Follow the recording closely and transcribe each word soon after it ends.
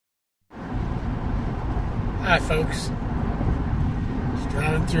Hi folks, just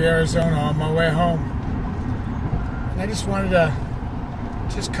driving through Arizona on my way home, and I just wanted to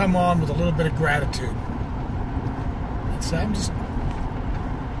come on with a little bit of gratitude. So I'm just,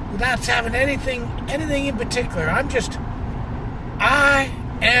 without having anything in particular, I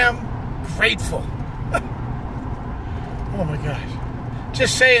am grateful. Oh my gosh,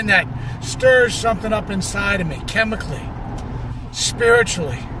 just saying that stirs something up inside of me, chemically,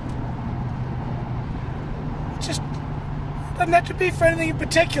 spiritually. Doesn't have to be for anything in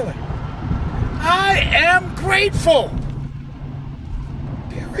particular. I am grateful.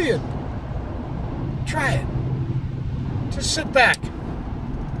 Period. Try it. Just sit back.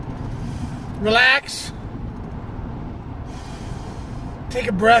 Relax. Take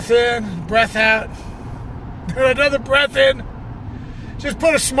a breath in, breath out. Another breath in. Just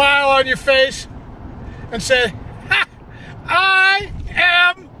put a smile on your face and say, ha, I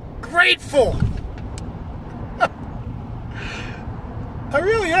am grateful. I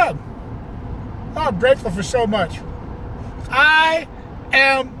really am. Oh, I'm grateful for so much. I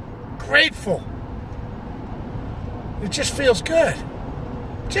am grateful. It just feels good.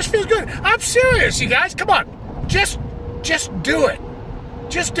 It just feels good. I'm serious, you guys. Come on. Just do it.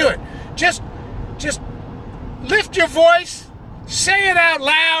 Just do it. Just lift your voice. Say it out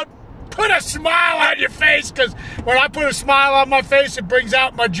loud. Put a smile on your face, because when I put a smile on my face, it brings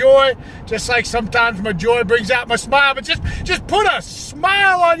out my joy, just like sometimes my joy brings out my smile. But just put a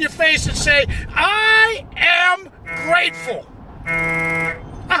smile on your face and say, I am grateful.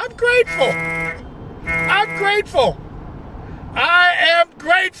 I'm grateful. I'm grateful. I am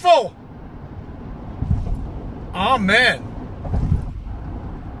grateful. Amen.